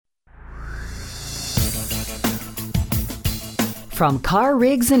From Carr,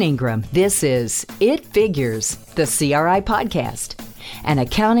 Riggs and Ingram, this is It Figures, the CRI podcast, an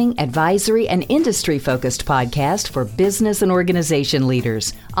accounting, advisory, and industry-focused podcast for business and organization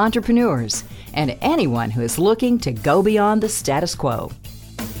leaders, entrepreneurs, and anyone who is looking to go beyond the status quo.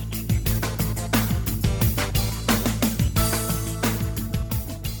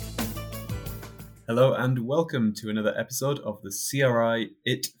 Hello and welcome to another episode of the CRI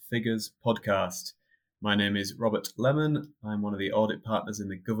It Figures podcast. My name is Robert Lemon. I'm one of the audit partners in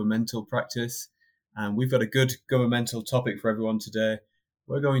the governmental practice, and we've got a good governmental topic for everyone today.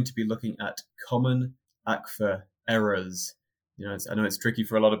 We're going to be looking at common ACFA errors. I know it's tricky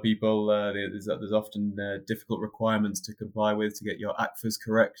for a lot of people. There's often difficult requirements to comply with to get your ACFAs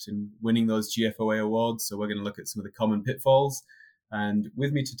correct and winning those GFOA awards. So we're going to look at some of the common pitfalls. And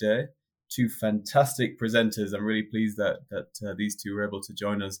with me today, two fantastic presenters. I'm really pleased that these two were able to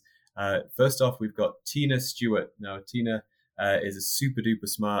join us. First off, we've got Tina Stewart. Now, Tina is a super duper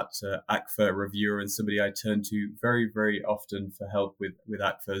smart ACFA reviewer and somebody I turn to very, very often for help with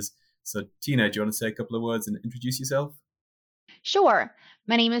ACFAs. So, Tina, do you want to say a couple of words and introduce yourself? Sure.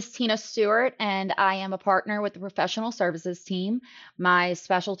 My name is Tina Stewart, and I am a partner with the professional services team. My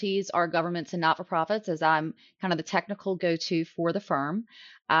specialties are governments and not-for-profits, as I'm kind of the technical go-to for the firm.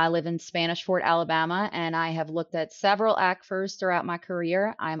 I live in Spanish Fort, Alabama, and I have looked at several ACFRs throughout my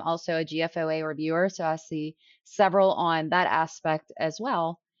career. I'm also a GFOA reviewer, so I see several on that aspect as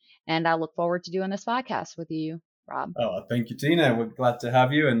well. And I look forward to doing this podcast with you, Rob. Oh, thank you, Tina. We're glad to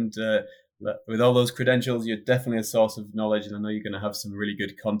have you. And with all those credentials, you're definitely a source of knowledge, and I know you're going to have some really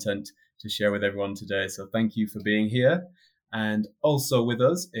good content to share with everyone today. So thank you for being here. And also with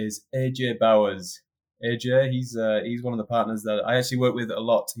us is AJ Bowers. AJ, he's one of the partners that I actually work with a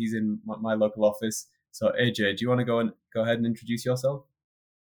lot. He's in my local office. So AJ, do you want to go ahead and introduce yourself?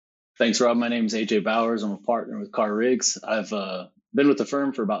 Thanks, Rob. My name is AJ Bowers. I'm a partner with Carr Riggs. I've been with the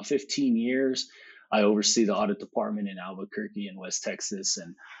firm for about 15 years. I oversee the audit department in Albuquerque and West Texas,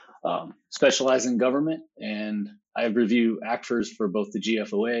 and specialize in government. And I review ACFRs for both the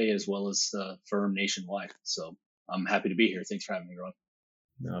GFOA as well as the firm nationwide. So I'm happy to be here. Thanks for having me, Rob.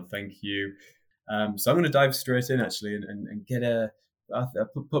 No, thank you. So I'm going to dive straight in actually and get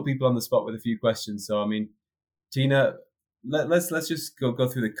put people on the spot with a few questions. So I mean, Tina, let's just go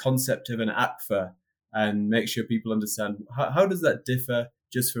through the concept of an ACFA and make sure people understand how does that differ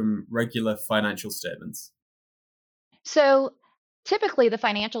just from regular financial statements? So typically the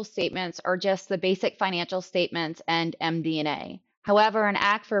financial statements are just the basic financial statements and MD&A. However, an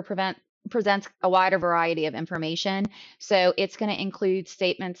ACFA presents a wider variety of information. So it's going to include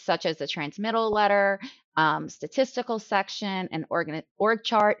statements such as the transmittal letter, statistical section, and org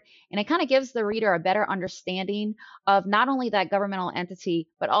chart. And it kind of gives the reader a better understanding of not only that governmental entity,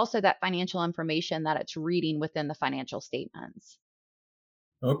 but also that financial information that it's reading within the financial statements.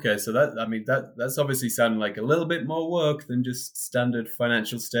 Okay, so that's obviously sounding like a little bit more work than just standard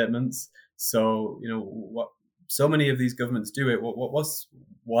financial statements. So what so many of these governments do it.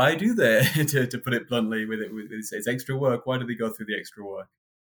 Why do they? to put it bluntly, it's extra work. Why do they go through the extra work?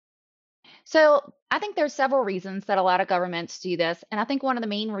 So I think there's several reasons that a lot of governments do this. And I think one of the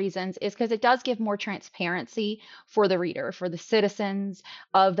main reasons is because it does give more transparency for the reader, for the citizens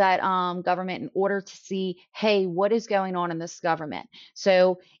of that government in order to see, hey, what is going on in this government?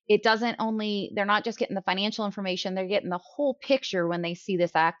 So it doesn't only, they're not just getting the financial information, they're getting the whole picture when they see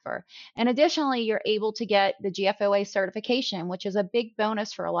this ACFR. And additionally, you're able to get the GFOA certification, which is a big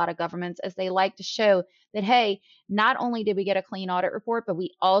bonus for a lot of governments as they like to show that, hey, not only did we get a clean audit report, but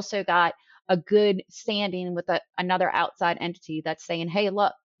we also got a good standing with another outside entity that's saying, hey,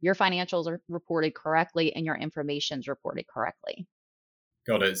 look, your financials are reported correctly and your information's reported correctly.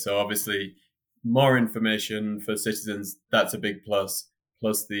 Got it. So obviously more information for citizens, that's a big plus.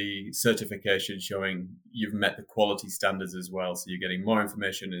 Plus the certification showing you've met the quality standards as well. So you're getting more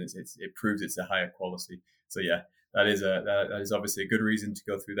information and it proves it's a higher quality. So yeah, that is obviously a good reason to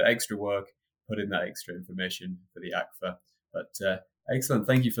go through the extra work, put in that extra information for the ACFA. But excellent.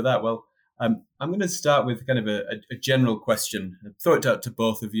 Thank you for that. Well, I'm going to start with kind of a general question. I'll throw it out to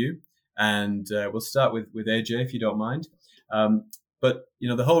both of you, and we'll start with AJ, if you don't mind. But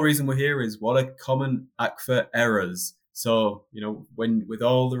the whole reason we're here is what are common ACFA errors? So when with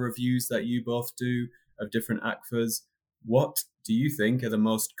all the reviews that you both do of different ACFAs, what do you think are the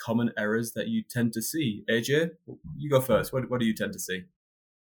most common errors that you tend to see? AJ, you go first. What do you tend to see?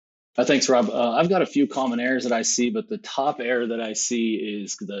 Thanks, Rob. I've got a few common errors that I see, but the top error that I see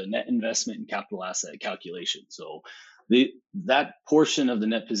is the net investment and capital asset calculation. So that portion of the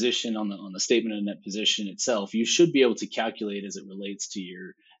net position on the statement of net position itself, you should be able to calculate as it relates to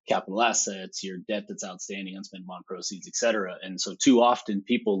your capital assets, your debt that's outstanding, unspent bond proceeds, et cetera. And so too often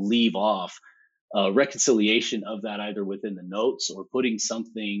people leave off reconciliation of that either within the notes or putting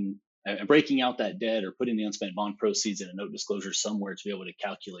something, breaking out that debt or putting the unspent bond proceeds in a note disclosure somewhere to be able to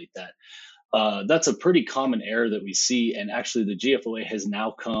calculate that. That's a pretty common error that we see. And actually, the GFOA has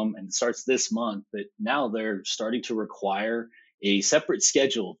now come and starts this month, but now they're starting to require a separate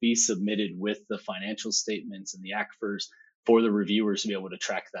schedule be submitted with the financial statements and the ACFRs for the reviewers to be able to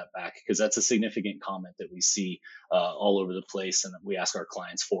track that back, because that's a significant comment that we see all over the place, and we ask our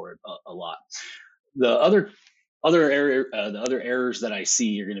clients for it a lot. The other errors that I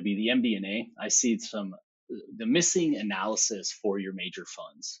see are going to be the MD&A. I see the missing analysis for your major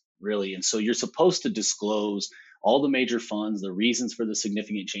funds, really. And so you're supposed to disclose all the major funds, the reasons for the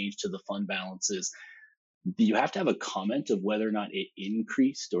significant change to the fund balances. You have to have a comment of whether or not it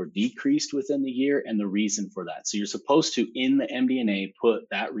increased or decreased within the year and the reason for that. So you're supposed to, in the MD&A, put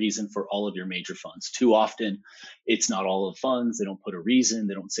that reason for all of your major funds. Too often, it's not all of the funds. They don't put a reason.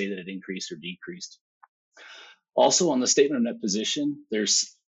 They don't say that it increased or decreased. Also, on the statement of net position,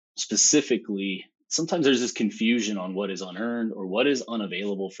 there's specifically, sometimes there's this confusion on what is unearned or what is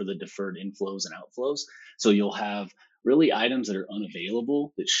unavailable for the deferred inflows and outflows. So you'll have really items that are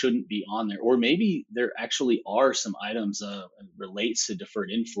unavailable that shouldn't be on there, or maybe there actually are some items relates to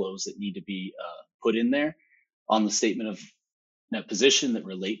deferred inflows that need to be put in there on the statement of net position that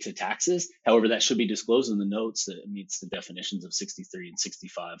relate to taxes. However, that should be disclosed in the notes that it meets the definitions of 63 and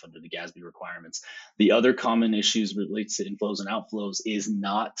 65 under the GASB requirements. The other common issues relates to inflows and outflows is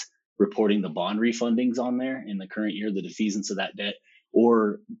not reporting the bond refundings on there in the current year, the defeasance of that debt,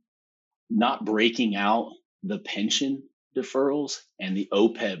 or not breaking out the pension deferrals and the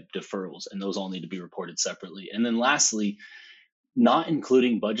OPEB deferrals, and those all need to be reported separately. And then lastly, not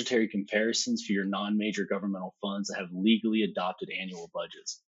including budgetary comparisons for your non-major governmental funds that have legally adopted annual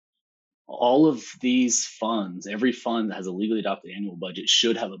budgets. All of these funds, every fund that has a legally adopted annual budget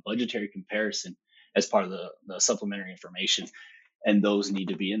should have a budgetary comparison as part of the supplementary information, and those need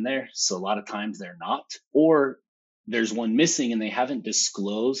to be in there. So a lot of times they're not, or there's one missing and they haven't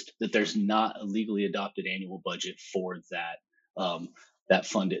disclosed that there's not a legally adopted annual budget for that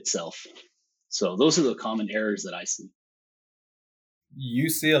fund itself. So those are the common errors that I see. You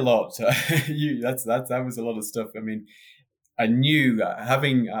see a lot. That was a lot of stuff. I mean, I knew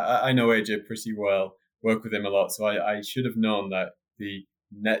I know AJ pretty well, work with him a lot, so I should have known that the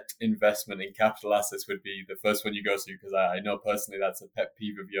net investment in capital assets would be the first one you go to, because I know personally that's a pet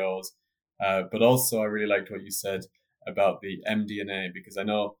peeve of yours. But also I really liked what you said about the MD&A, because I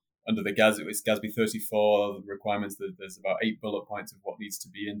know under the GASB 34 requirements that there's about 8 bullet points of what needs to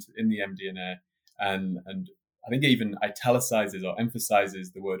be in the MD&A, and I think it even italicizes or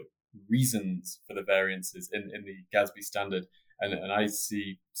emphasizes the word reasons for the variances in the GASB standard. And I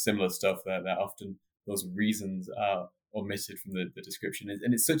see similar stuff that often those reasons are omitted from the description.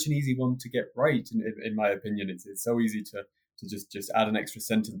 And it's such an easy one to get right, in my opinion. It's so easy to just add an extra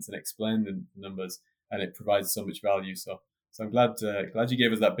sentence and explain the numbers, and it provides so much value. So I'm glad you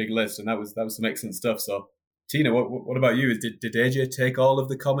gave us that big list, and that was some excellent stuff. So Tina, what about you? Did AJ take all of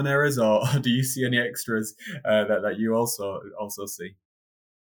the common errors, or do you see any extras that you also see?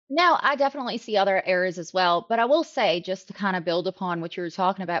 No, I definitely see other errors as well. But I will say, just to kind of build upon what you were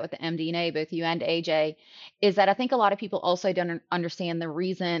talking about with the MD&A, both you and AJ, is that I think a lot of people also don't understand the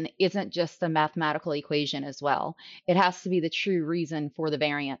reason isn't just the mathematical equation as well. It has to be the true reason for the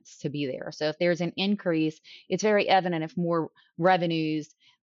variance to be there. So if there's an increase, it's very evident if more revenues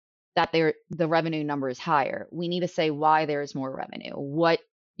that the revenue number is higher. We need to say why there's more revenue. What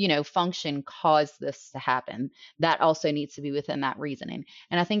function caused this to happen? That also needs to be within that reasoning.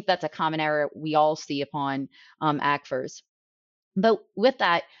 And I think that's a common error we all see upon ACFRs. But with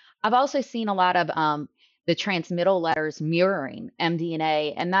that, I've also seen a lot of the transmittal letters mirroring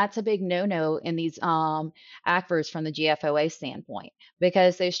MD&A, and that's a big no-no in these ACFRs from the GFOA standpoint,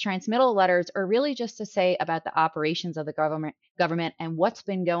 because those transmittal letters are really just to say about the operations of the government and what's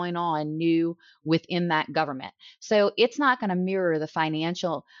been going on new within that government. So it's not going to mirror the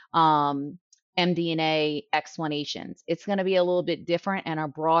financial MD&A explanations. It's going to be a little bit different and a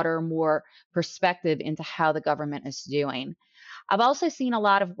broader, more perspective into how the government is doing. I've also seen a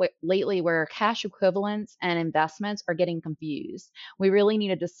lot of lately where cash equivalents and investments are getting confused. We really need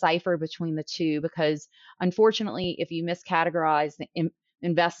to decipher between the two, because unfortunately, if you miscategorize the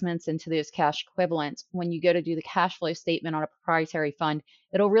investments into those cash equivalents, when you go to do the cash flow statement on a proprietary fund,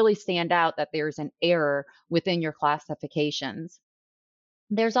 it'll really stand out that there's an error within your classifications.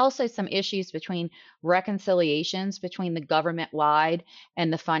 There's also some issues between reconciliations between the government wide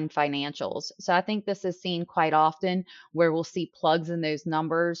and the fund financials. So I think this is seen quite often where we'll see plugs in those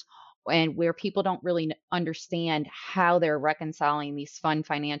numbers and where people don't really understand how they're reconciling these fund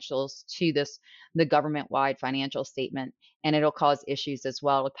financials to the government wide financial statement. And it'll cause issues as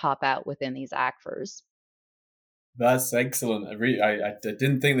well to pop out within these ACFRs. That's excellent. I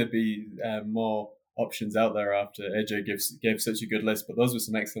didn't think there'd be more options out there after AJ gave such a good list, but those were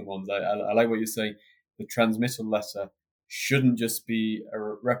some excellent ones. I like what you're saying. The transmittal letter shouldn't just be a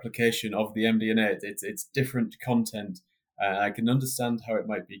replication of the MD&A. It's different content. I can understand how it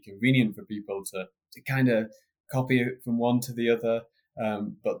might be convenient for people to kind of copy it from one to the other,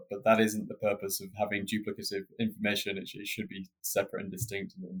 but that isn't the purpose of having duplicative information. It should be separate and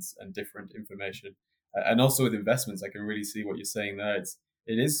distinct and different information. And also with investments, I can really see what you're saying there.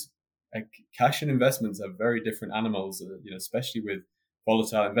 It is cash and investments are very different animals. Especially with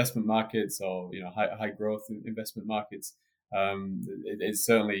volatile investment markets or high growth investment markets. It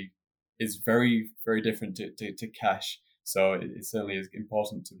certainly is very very different to cash. So it certainly is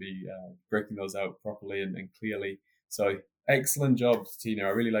important to be breaking those out properly and clearly. So excellent job, Tina. I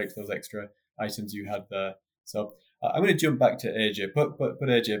really liked those extra items you had there. So I'm going to jump back to AJ, put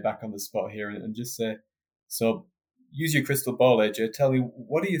AJ back on the spot here and just say, so use your crystal ball, AJ. Tell me,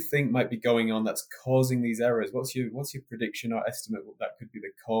 what do you think might be going on that's causing these errors? What's your prediction or estimate that could be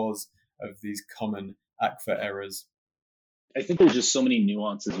the cause of these common ACFR errors? I think there's just so many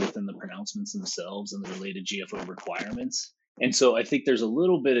nuances within the pronouncements themselves and the related GFO requirements. And so I think there's a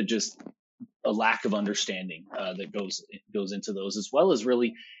little bit of just a lack of understanding that goes into those, as well as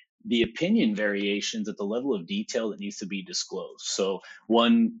really the opinion variations at the level of detail that needs to be disclosed. So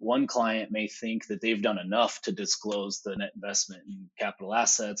one client may think that they've done enough to disclose the net investment in capital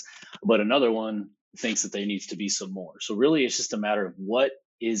assets, but another one thinks that there needs to be some more. So really, it's just a matter of what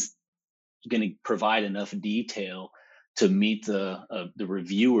is going to provide enough detail to meet the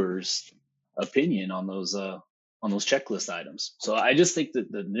reviewer's opinion on those checklist items. So I just think that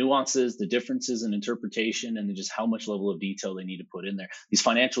the nuances, the differences in interpretation, and just how much level of detail they need to put in there. These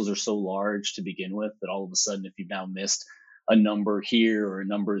financials are so large to begin with that all of a sudden, if you've now missed a number here or a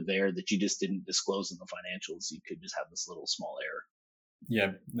number there that you just didn't disclose in the financials, you could just have this little small error.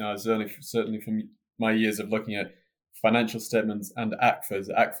 Yeah, no, certainly from my years of looking at financial statements and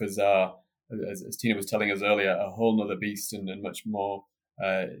ACFRs are, as Tina was telling us earlier, a whole nother beast and much more.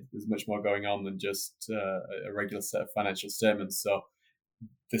 There's much more going on than just a regular set of financial statements. So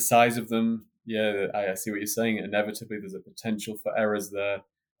the size of them, yeah, I see what you're saying. Inevitably, there's a potential for errors there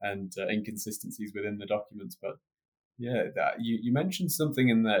and inconsistencies within the documents. But yeah, you mentioned something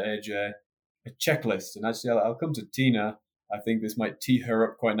in there, AJ, a checklist. And actually, I'll come to Tina. I think this might tee her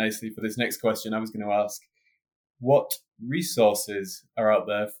up quite nicely for this next question I was going to ask. What resources are out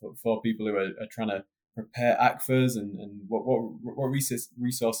there for people who are trying to prepare ACFRs and what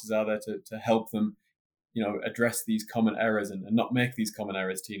resources are there to help them, address these common errors and not make these common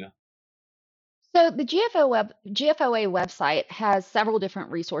errors, Tina? So the GFOA website has several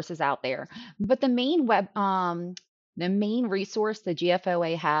different resources out there, but the main resource the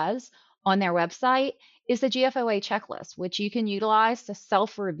GFOA has on their website is the GFOA checklist, which you can utilize to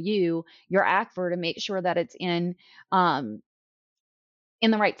self-review your ACFR to make sure that it's in the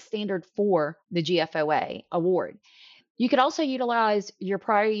right standard for the GFOA award. You could also utilize your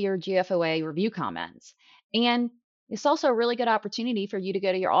prior year GFOA review comments. And it's also a really good opportunity for you to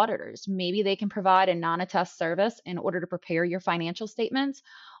go to your auditors. Maybe they can provide a non-attest service in order to prepare your financial statements.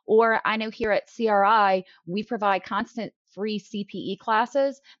 Or I know here at CRI, we provide constant free CPE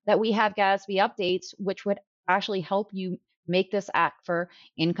classes that we have GASB updates, which would actually help you make this ACFR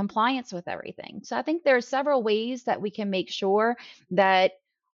in compliance with everything. So I think there are several ways that we can make sure that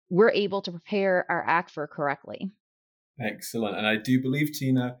we're able to prepare our ACFR correctly. Excellent. And I do believe,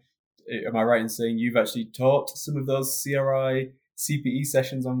 Tina, am I right in saying you've actually taught some of those CRI CPE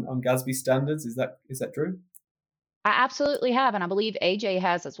sessions on GASB standards? Is that true? I absolutely have, and I believe AJ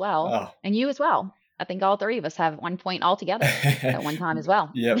has as well, and you as well. I think all three of us have 1 point all together at one time as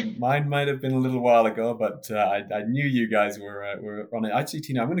well. Yeah, mine might have been a little while ago, but I knew you guys were on it. Actually,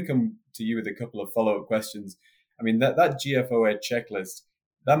 Tina, I'm going to come to you with a couple of follow-up questions. I mean, that GFOA checklist,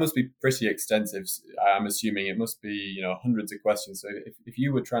 that must be pretty extensive. I'm assuming it must be, hundreds of questions. So if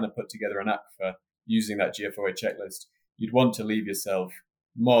you were trying to put together an ACFR using that GFOA checklist, you'd want to leave yourself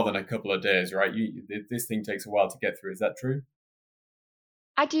more than a couple of days, right? This thing takes a while to get through. Is that true?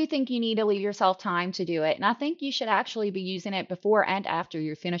 I do think you need to leave yourself time to do it. And I think you should actually be using it before and after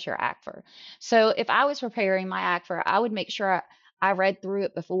you finish your ACFR. So if I was preparing my ACFR, I would make sure I read through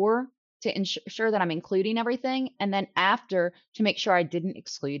it before to ensure that I'm including everything, and then after to make sure I didn't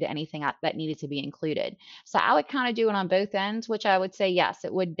exclude anything that needed to be included. So I would kind of do it on both ends, which I would say, yes,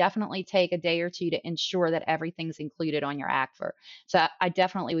 it would definitely take a day or two to ensure that everything's included on your ACFR. So I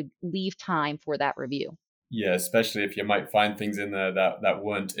definitely would leave time for that review. Yeah, especially if you might find things in there that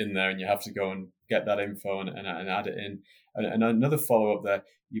weren't in there and you have to go and get that info and add it in. And another follow-up there,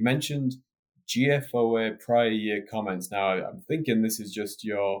 you mentioned GFOA prior year comments. Now, I'm thinking this is just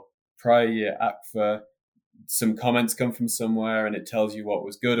your prior year ACFR. Some comments come from somewhere and it tells you what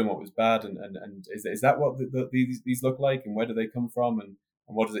was good and what was bad. And is that what these look like, and where do they come from, and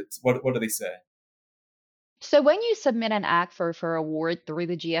what do they say? So when you submit an ACFR for award through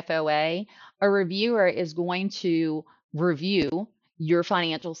the GFOA, a reviewer is going to review your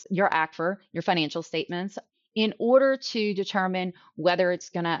financials, your ACFR, your financial statements, in order to determine whether it's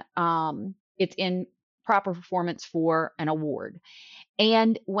in proper performance for an award.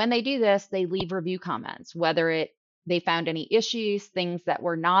 And when they do this, they leave review comments, whether they found any issues, things that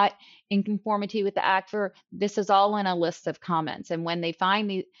were not in conformity with the ACFR. This is all in a list of comments. And when they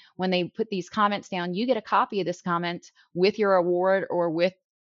put these comments down, you get a copy of this comment with your award or with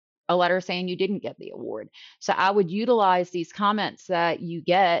a letter saying you didn't get the award. So I would utilize these comments that you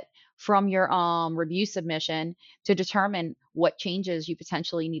get from your review submission to determine what changes you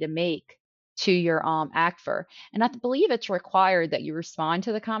potentially need to make to your ACFR. And I believe it's required that you respond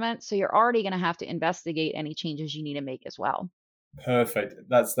to the comments. So you're already going to have to investigate any changes you need to make as well. Perfect.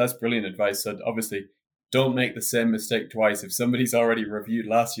 That's brilliant advice. So obviously, don't make the same mistake twice. If somebody's already reviewed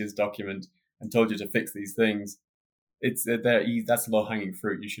last year's document and told you to fix these things, that's low-hanging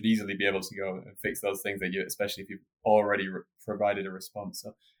fruit. You should easily be able to go and fix those things especially if you've already provided a response.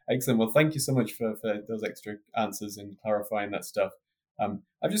 So excellent. Well, thank you so much for those extra answers and clarifying that stuff.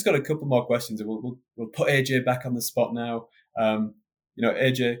 I've just got a couple more questions, and we'll put AJ back on the spot now.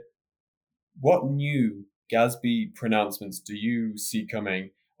 AJ, what new GASB pronouncements do you see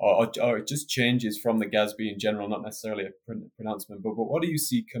coming, or just changes from the GASB in general, not necessarily a pronouncement, but what do you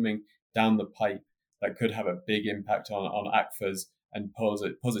see coming down the pipe that could have a big impact on ACFRs and pose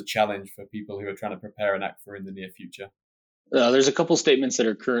a challenge for people who are trying to prepare an ACFR in the near future? There's a couple statements that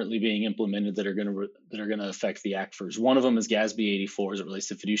are currently being implemented that are going to affect the ACFRs. One of them is GASB 84 as it relates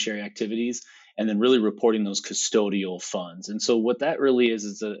to fiduciary activities, and then really reporting those custodial funds. And so what that really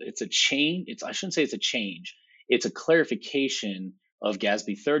is it's a change. I shouldn't say it's a change. It's a clarification of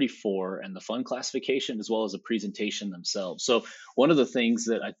GASB 34 and the fund classification, as well as the presentation themselves. So one of the things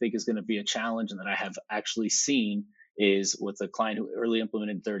that I think is going to be a challenge, and that I have actually seen, is with a client who early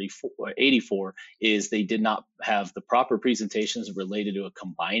implemented 84, is they did not have the proper presentations related to a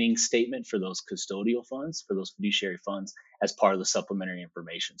combining statement for those custodial funds, for those fiduciary funds, as part of the supplementary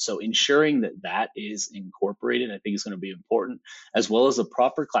information. So ensuring that is incorporated, I think, is going to be important, as well as the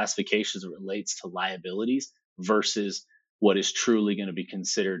proper classification as it relates to liabilities versus what is truly going to be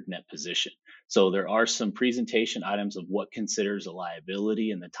considered net position. So there are some presentation items of what considers a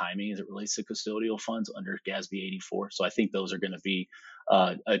liability and the timing as it relates to custodial funds under GASB 84. So I think those are going to be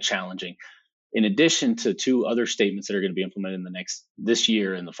challenging. In addition to two other statements that are going to be implemented this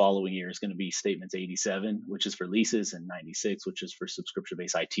year and the following year is going to be statements 87, which is for leases, and 96, which is for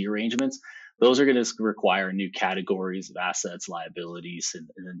subscription-based IT arrangements. Those are going to require new categories of assets, liabilities,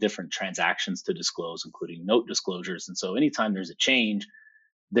 and different transactions to disclose, including note disclosures. And so anytime there's a change,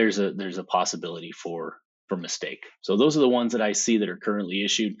 there's a possibility for mistake. So those are the ones that I see that are currently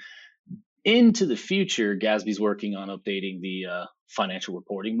issued. Into the future, GASB's working on updating the financial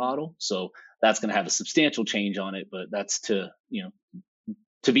reporting model. So that's going to have a substantial change on it, but that's to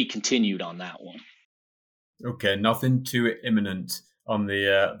be continued on that one. Okay, nothing too imminent on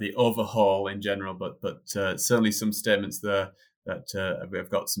the overhaul in general, but certainly some statements there that have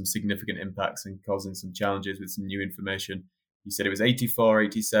got some significant impacts and causing some challenges with some new information. You said it was 84,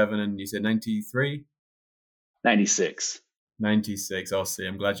 87, and you said 93? 96. 96. I'll see.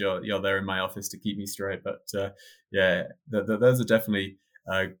 I'm glad you're there in my office to keep me straight. But those are definitely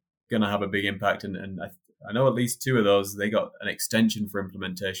going to have a big impact. And I know at least two of those, they got an extension for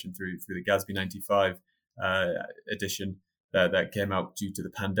implementation through the GASB 95 edition that came out due to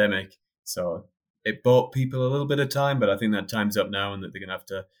the pandemic. So it bought people a little bit of time, but I think that time's up now and that they're going to have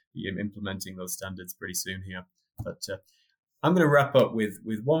to be implementing those standards pretty soon here. But I'm going to wrap up with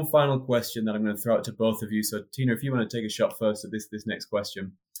one final question that I'm going to throw out to both of you. So Tina, if you want to take a shot first at this next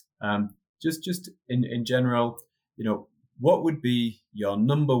question, just in general, what would be your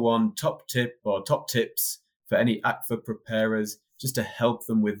number one top tip or top tips for any ACFR preparers just to help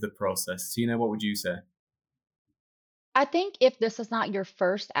them with the process? Tina, what would you say? I think if this is not your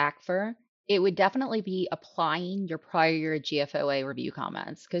first ACFR, it would definitely be applying your prior year GFOA review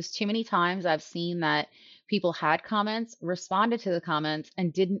comments, because too many times I've seen that people had comments, responded to the comments,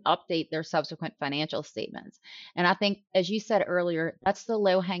 and didn't update their subsequent financial statements. And I think, as you said earlier, that's the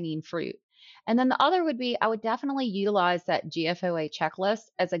low hanging fruit. And then the other would be I would definitely utilize that GFOA checklist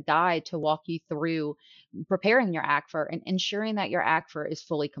as a guide to walk you through preparing your ACFR and ensuring that your ACFR is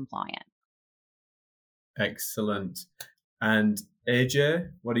fully compliant. Excellent. And AJ,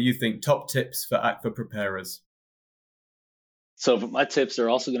 what do you think? Top tips for ACFR preparers? So my tips are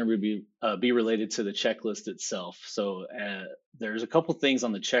also going to be related to the checklist itself. So there's a couple things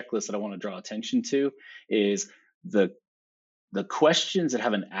on the checklist that I want to draw attention to is the questions that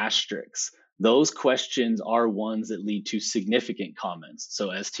have an asterisk. Those questions are ones that lead to significant comments. So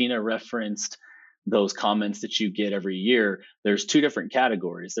as Tina referenced, those comments that you get every year, there's two different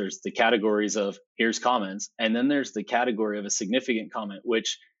categories. There's the categories of here's comments, and then there's the category of a significant comment,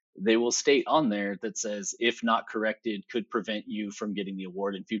 which they will state on there that says, if not corrected, could prevent you from getting the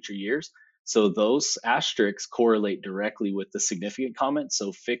award in future years. So those asterisks correlate directly with the significant comments.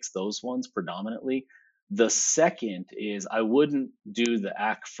 So fix those ones predominantly. The second is I wouldn't do the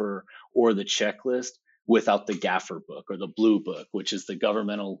ACFR or the checklist without the GAFR book or the Blue Book, which is the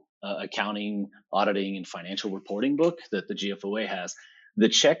governmental accounting, auditing, and financial reporting book that the GFOA has. The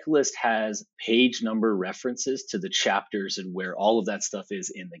checklist has page number references to the chapters and where all of that stuff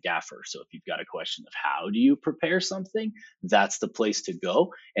is in the GAFR. So if you've got a question of how do you prepare something, that's the place to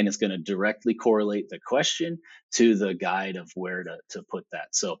go. And it's going to directly correlate the question to the guide of where to put that.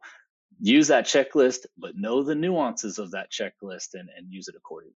 So use that checklist, but know the nuances of that checklist and use it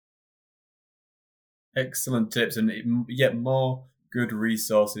accordingly. Excellent tips, and yet more good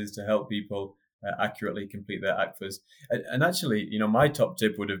resources to help people accurately complete their ACFRs. And actually, my top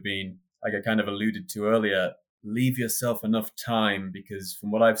tip would have been, like I kind of alluded to earlier, leave yourself enough time, because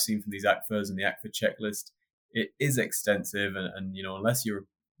from what I've seen from these ACFRs and the ACFR checklist, it is extensive, and unless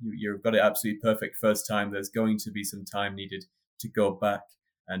you've got it absolutely perfect first time, there's going to be some time needed to go back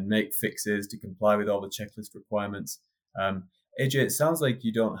and make fixes to comply with all the checklist requirements. AJ, it sounds like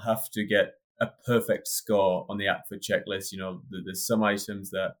you don't have to get a perfect score on the ACFR checklist. There's some items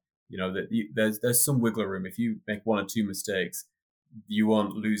that, there's some wiggle room. If you make one or two mistakes, you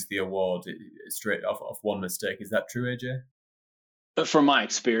won't lose the award straight off one mistake. Is that true, AJ? But from my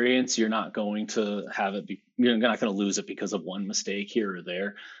experience, you're not going to have it. You're not going to lose it because of one mistake here or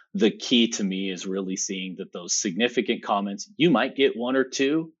there. The key to me is really seeing that those significant comments, you might get one or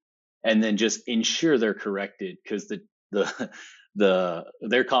two, and then just ensure they're corrected, because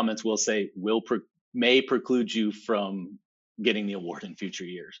their comments will say may preclude you from getting the award in future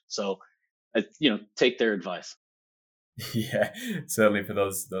years. So, take their advice. Yeah, certainly for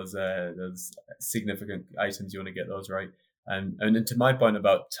those significant items, you want to get those right. And to my point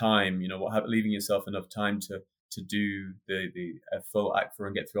about time, leaving yourself enough time to do the full ACFR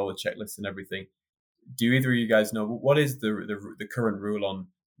and get through all the checklists and everything. Do either of you guys know what is the current rule on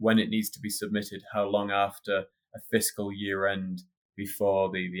when it needs to be submitted? How long after a fiscal year end before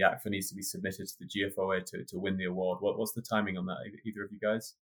the ACFR needs to be submitted to the GFOA to win the award? What's the timing on that, either of you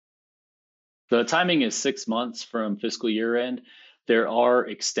guys? The timing is 6 months from fiscal year end. There are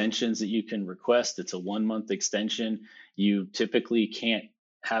extensions that you can request. It's a 1-month extension. You typically can't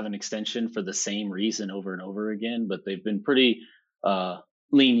have an extension for the same reason over and over again, but they've been pretty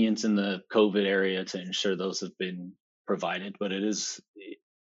lenient in the COVID area to ensure those have been provided. But it is,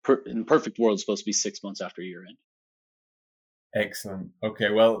 in the perfect world, it's supposed to be 6 months after year end. Excellent. Okay,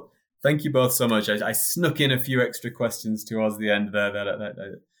 well, thank you both so much. I snuck in a few extra questions towards the end there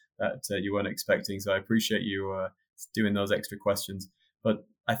that you weren't expecting, so I appreciate you doing those extra questions. But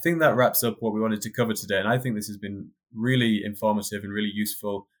I think that wraps up what we wanted to cover today, and I think this has been really informative and really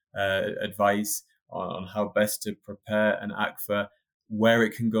useful advice on how best to prepare an ACFR, where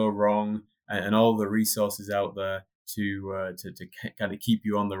it can go wrong, and all the resources out there to kind of keep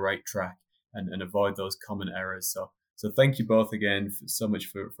you on the right track and avoid those common errors. So thank you both again so much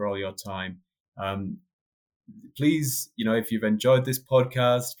for all your time. Please, if you've enjoyed this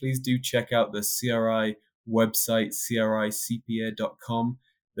podcast, please do check out the CRI website, cricpa.com.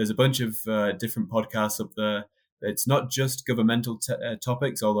 There's a bunch of different podcasts up there. It's not just governmental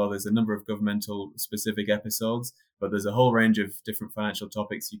topics, although there's a number of governmental specific episodes, but there's a whole range of different financial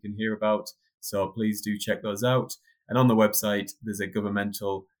topics you can hear about. So please do check those out. And on the website, there's a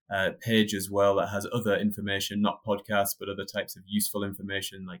governmental page as well that has other information, not podcasts, but other types of useful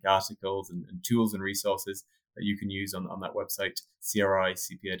information like articles and tools and resources that you can use on that website,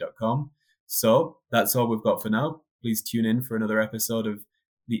 cricpa.com. So that's all we've got for now. Please tune in for another episode of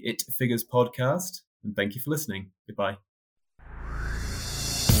the It Figures podcast, and thank you for listening. Goodbye.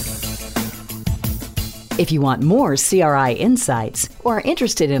 If you want more CRI insights or are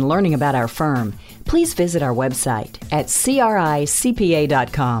interested in learning about our firm, please visit our website at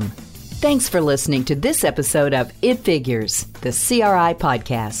cricpa.com. Thanks for listening to this episode of It Figures, the CRI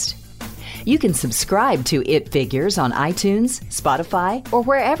podcast. You can subscribe to It Figures on iTunes, Spotify, or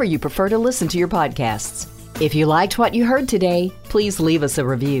wherever you prefer to listen to your podcasts. If you liked what you heard today, please leave us a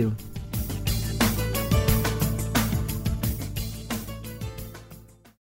review.